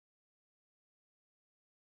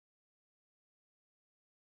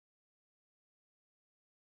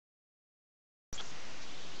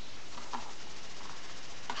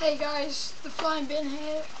Hey guys, the Flying Bin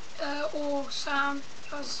here, or Sam,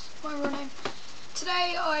 as my real name.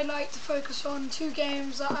 Today I'd like to focus on two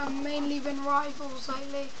games that have mainly been rivals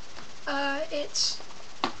lately. It's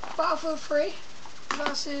Battlefield 3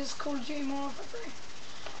 versus Call of Duty Modern Warfare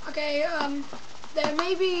 3. Okay, there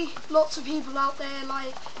may be lots of people out there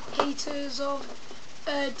like haters of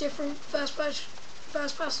different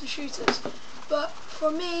first-person shooters, but for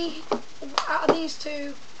me, out of these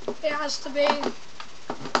two, it has to be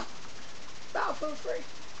Battlefield 3.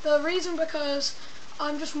 The reason because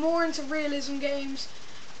I'm just more into realism games.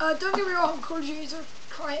 Don't get me wrong, Call of Duty is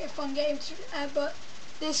quite a fun game, but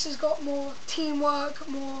this has got more teamwork,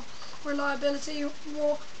 more reliability,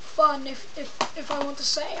 more fun. If I want to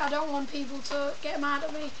say, I don't want people to get mad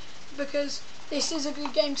at me because this is a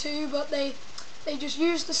good game too. But they just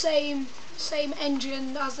use the same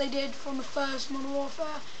engine as they did from the first Modern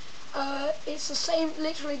Warfare. It's the same,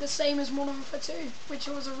 literally the same as Modern Warfare 2, which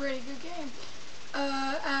was a really good game.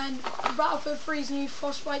 And Battlefield 3's new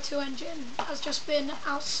Frostbite 2 engine has just been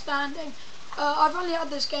outstanding. I've only had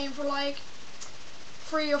this game for like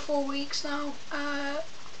 3 or 4 weeks now,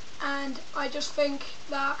 and I just think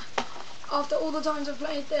that after all the times I've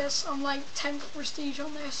played this, I'm like 10th prestige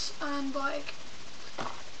on this, and like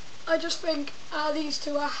I just think these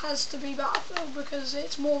two has to be Battlefield because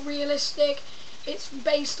it's more realistic. It's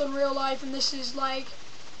based on real life, and this is like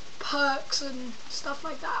perks and stuff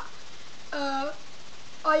like that.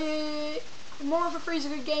 Modern Warfare 3 is a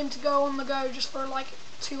good game to go on the go just for like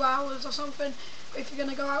 2 hours or something, if you're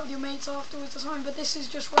gonna go out with your mates afterwards or something. But this is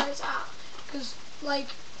just where it's at, because like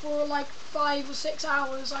for like 5 or 6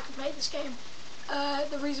 hours I could play this game.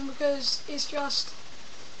 The reason because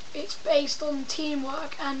it's based on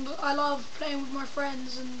teamwork, and I love playing with my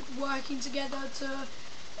friends and working together to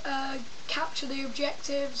capture the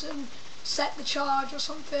objectives and set the charge or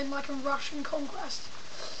something like a Russian conquest.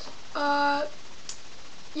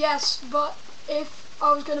 Yes, but if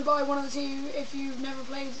I was going to buy one of the two, if you've never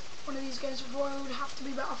played one of these games before, it would have to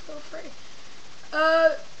be Battlefield 3.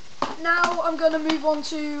 Now I'm going to move on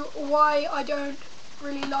to why I don't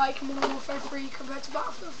really like Modern Warfare 3 compared to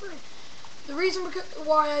Battlefield 3. The reason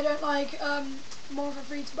why I don't like Modern Warfare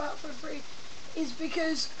 3 to Battlefield 3 is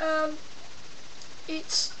because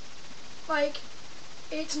it's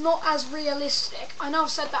not as realistic. I know I've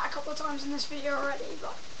said that a couple of times in this video already,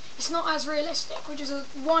 but it's not as realistic, which is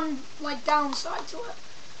one like downside to it.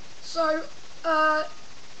 So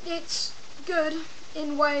it's good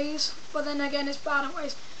in ways, but then again it's bad in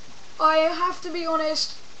ways. I have to be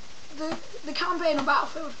honest, the campaign on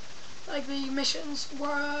Battlefield, like the missions,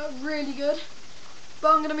 were really good.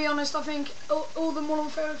 But I'm going to be honest, I think all the Modern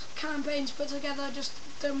Warfare campaigns put together just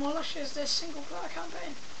demolishes this single player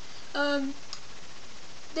campaign.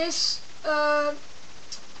 This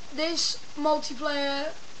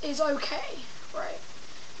multiplayer is okay, right?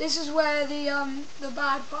 This is where the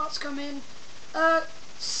bad parts come in.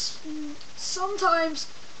 Sometimes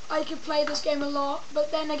I could play this game a lot, but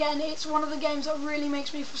then again, it's one of the games that really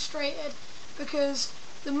makes me frustrated because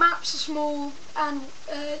the maps are small, and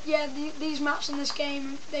these maps in this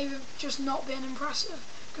game, they've just not been impressive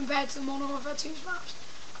compared to the Modern Warfare 2's maps.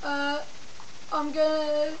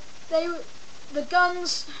 The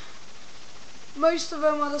guns, most of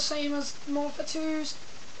them are the same as Modern Warfare 2's.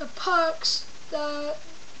 The perks,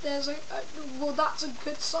 that's a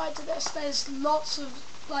good side to this. There's lots of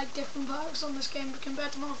like different perks on this game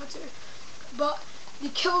compared to Modern Warfare 2. But the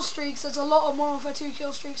kill streaks, there's a lot of Modern Warfare 2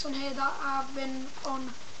 kill streaks on here that have been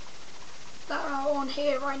that are on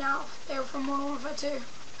here right now. They're from Modern Warfare 2,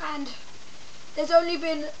 and there's only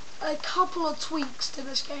been a couple of tweaks to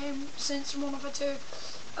this game since Modern Warfare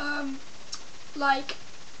 2. Like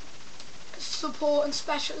support and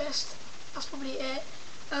specialist, that's probably it.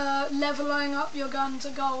 Leveling up your gun to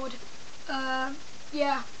gold,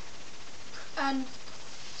 yeah, and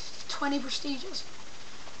 20 prestiges.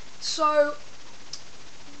 So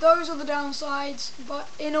those are the downsides, but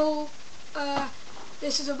in all,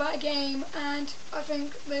 this is a better game, and I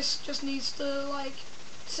think this just needs to like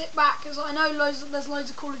sit back, because I know there's loads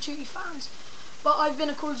of Call of Duty fans, but I've been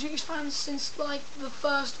a Call of Duty fan since like the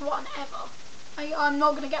first one ever. I'm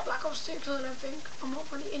not going to get Black Ops 2 because I'm not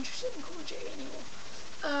really interested in Call of Duty anymore.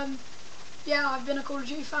 Yeah, I've been a Call of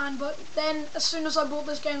Duty fan, but then as soon as I bought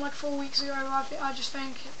this game like 4 weeks ago, I just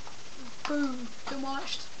think, boom,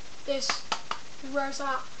 demolished. This is where it's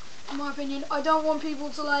at, in my opinion. I don't want people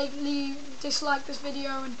to like dislike this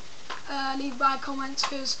video and leave bad comments,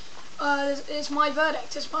 because it's my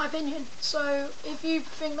verdict, it's my opinion. So if you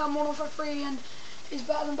think that Modern Warfare 3 is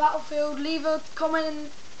better than Battlefield, leave a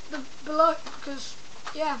comment below, because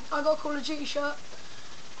yeah, I got a Call of Duty shirt.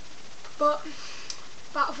 But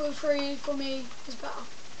Battlefield 3 for me is better.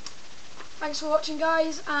 Thanks for watching,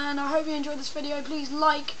 guys, and I hope you enjoyed this video. Please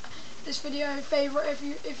like this video, favourite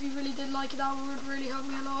if you really did like it. That would really help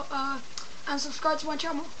me a lot. And subscribe to my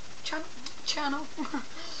channel.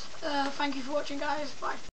 Thank you for watching, guys. Bye.